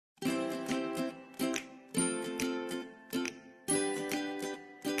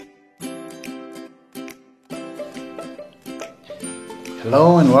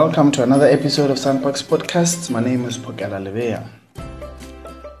Hello and welcome to another episode of Sandparks Podcasts. My name is Pokela Leveya.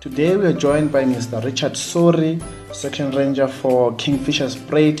 Today we are joined by Mr. Richard Sowry, Section Ranger for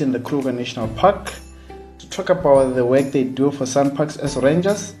Kingfisherspruit in the Kruger National Park, to talk about the work they do for Sandparks as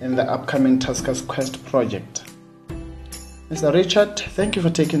rangers in the upcoming Tuskers Quest project. Mr. Richard, thank you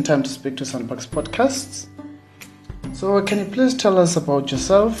for taking time to speak to Sandparks Podcasts. So can you please tell us about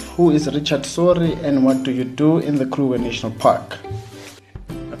yourself? Who is Richard Sowry and what do you do in the Kruger National Park?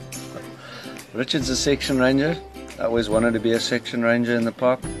 Richard's a section ranger. I always wanted to be a section ranger in the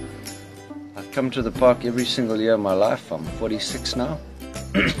park. I've come to the park every single year of my life. I'm 46 now.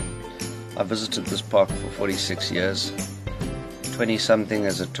 I visited this park for 46 years, 20-something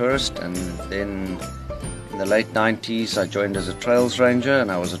as a tourist, and then in the late 90s I joined as a trails ranger, and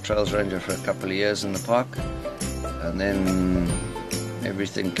I was a trails ranger for a couple of years in the park. And then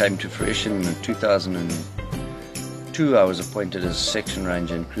everything came to fruition in 2002. I was appointed as section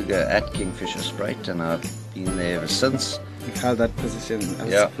ranger in Kruger at Kingfisherspruit, and I've been there ever since. You've held that position from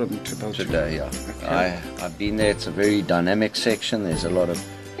 2002? Today, yeah. Okay. I've been there. It's a very dynamic section. There's a lot of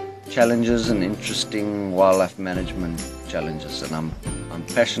challenges and interesting wildlife management challenges, and I'm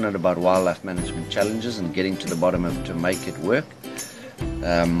passionate about wildlife management challenges and getting to the bottom of it to make it work,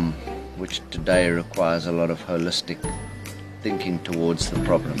 which today requires a lot of holistic thinking towards the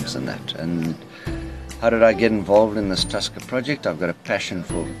problems and that. And how did I get involved in this Tusker project? I've got a passion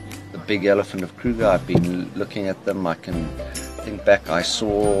for the big elephant of Kruger. I've been looking at them. I can think back. I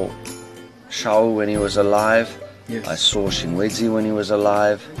saw Sowry when he was alive. Yes. I saw Shinwedzi when he was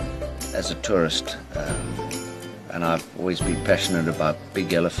alive as a tourist. And I've always been passionate about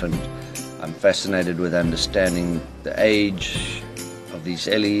big elephant. I'm fascinated with understanding the age of these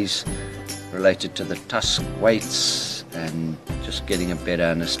ellies related to the tusk weights and just getting a better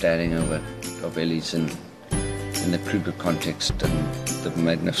understanding of ellies in the Kruger context and the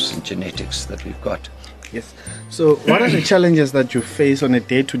magnificent genetics that we've got. Yes. So what are the challenges that you face on a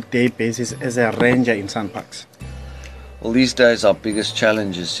day-to-day basis as a ranger in Sandparks? Well, these days our biggest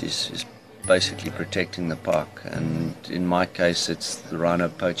challenge is basically protecting the park, and in my case it's the rhino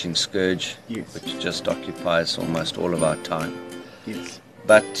poaching scourge, yes, which just occupies almost all of our time. Yes.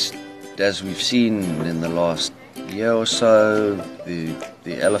 But as we've seen in the last year or so,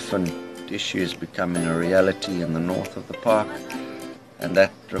 the elephant issue is becoming a reality in the north of the park, and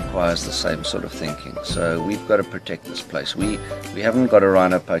that requires the same sort of thinking. So we've got to protect this place. We haven't got a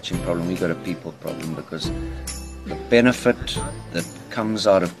rhino poaching problem, we've got a people problem, because the benefit that comes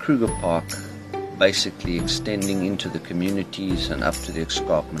out of Kruger Park basically extending into the communities and up to the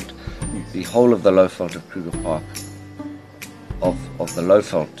escarpment, the whole of the lowveld of Kruger Park, of the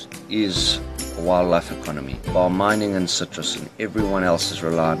lowveld, is a wildlife economy, bar mining and citrus, and everyone else is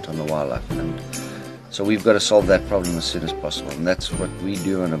reliant on the wildlife. And so we've got to solve that problem as soon as possible, and that's what we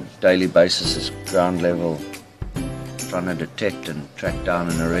do on a daily basis, is ground level, trying to detect and track down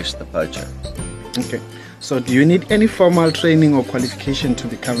and arrest the poacher. Okay. So do you need any formal training or qualification to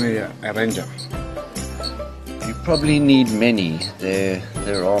become a ranger? You probably need many.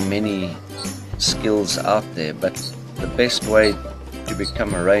 There are many skills out there, but the best way to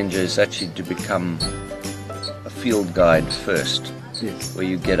become a ranger is actually to become a field guide first. Yes. Where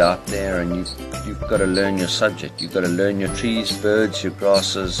you get out there and you've got to learn your subject. You've got to learn your trees, birds, your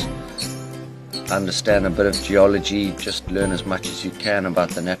grasses, understand a bit of geology, just learn as much as you can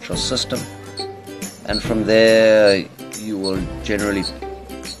about the natural system. And from there you will generally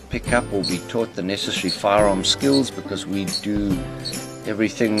pick up or be taught the necessary firearm skills, because we do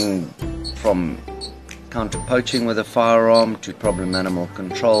everything from counter poaching with a firearm to problem animal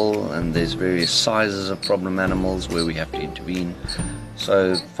control, and there's various sizes of problem animals where we have to intervene.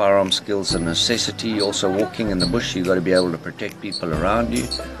 So firearm skills are a necessity. Also walking in the bush, you've got to be able to protect people around you,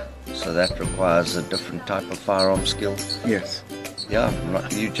 so that requires a different type of firearm skill. Yes. Yeah,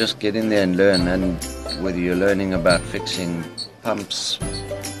 you just get in there and learn, and whether you're learning about fixing pumps,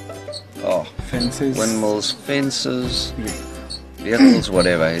 fences, windmills, fences, yeah, vehicles,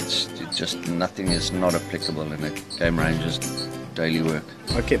 whatever, it's just nothing is not applicable in a game ranger's daily work.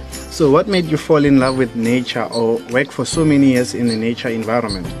 Okay, so what made you fall in love with nature or work for so many years in the nature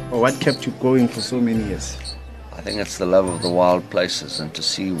environment, or what kept you going for so many years? I think it's the love of the wild places, and to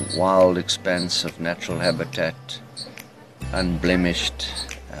see wild expanse of natural habitat unblemished.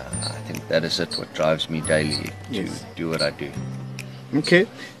 I think that is it, what drives me daily to do what I do. Okay,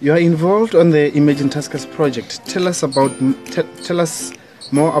 you are involved on the Imagine Tuskers project. Tell us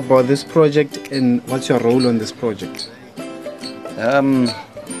more about this project and what's your role on this project.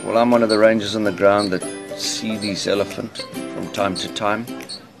 Well, I'm one of the rangers on the ground that see these elephant from time to time.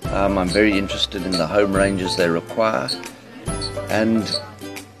 I'm very interested in the home ranges they require, And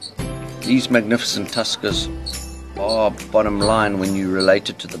these magnificent tuskers are, bottom line, when you relate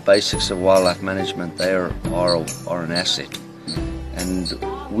it to the basics of wildlife management, they are an asset. And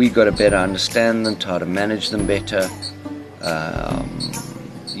we got to better understand them, try to manage them better,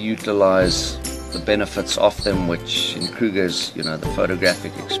 utilize the benefits of them, which in Kruger's, the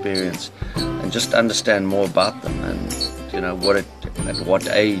photographic experience, and just understand more about them, and at what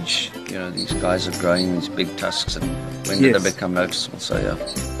age these guys are growing these big tusks, and when did they become noticeable. So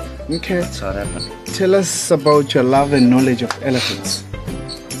yeah, okay, that's how it happened. Tell us about your love and knowledge of elephants.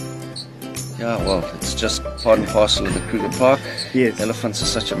 Yeah, well, it's just part and parcel of the Kruger Park. Yes, elephants are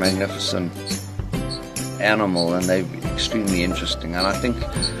such a magnificent animal, and they're extremely interesting, and I think,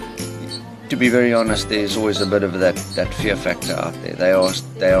 to be very honest, there's always a bit of that fear factor out there.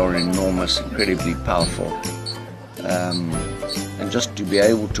 They are enormous, incredibly powerful, and just to be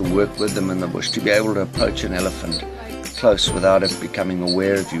able to work with them in the bush, to be able to approach an elephant close without it becoming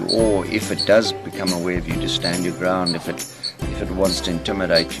aware of you, or if it does become aware of you, to stand your ground. If it wants to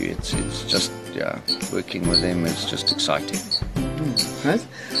intimidate you, it's just working with them is just exciting. Right.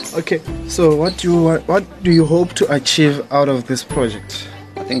 Okay. So what do you hope to achieve out of this project?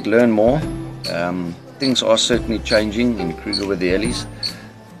 I think learn more. Things are certainly changing in Kruger with the Ellies.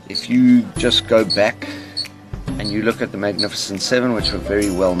 If you just go back and you look at the Magnificent Seven, which were very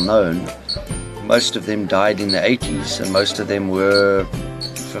well known, most of them died in the 80s, and most of them were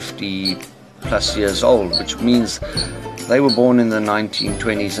 50 plus years old, which means they were born in the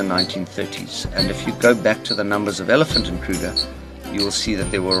 1920s and 1930s. And if you go back to the numbers of elephant in Kruger, you will see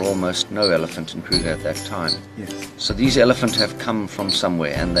that there were almost no elephant in Kruger at that time. Yes. So these elephants have come from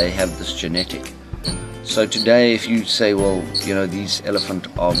somewhere, and they have this genetic. So today, if you say, well, these elephant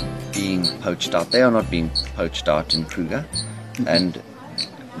are being poached out, they are not being poached out in Kruger. And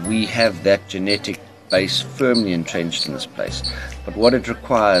we have that genetic base firmly entrenched in this place. But what it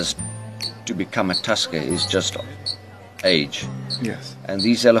requires to become a tusker is just age. Yes. And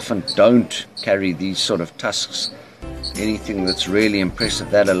these elephants don't carry these sort of tusks. Anything that's really impressive,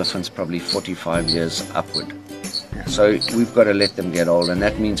 that elephant's probably 45 years upward. Yeah. So we've got to let them get old, and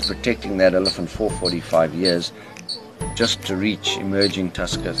that means protecting that elephant for 45 years just to reach emerging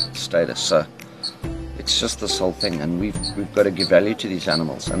tusker status. So it's just this whole thing, and we've got to give value to these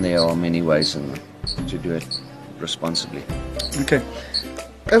animals, and there are many ways to do it responsibly. Okay.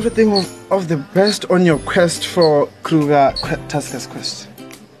 Everything of the best on your quest for Kruger Tuskers Quest.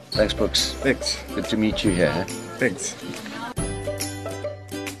 Thanks, Brooks. Thanks. Good to meet you here. Thanks.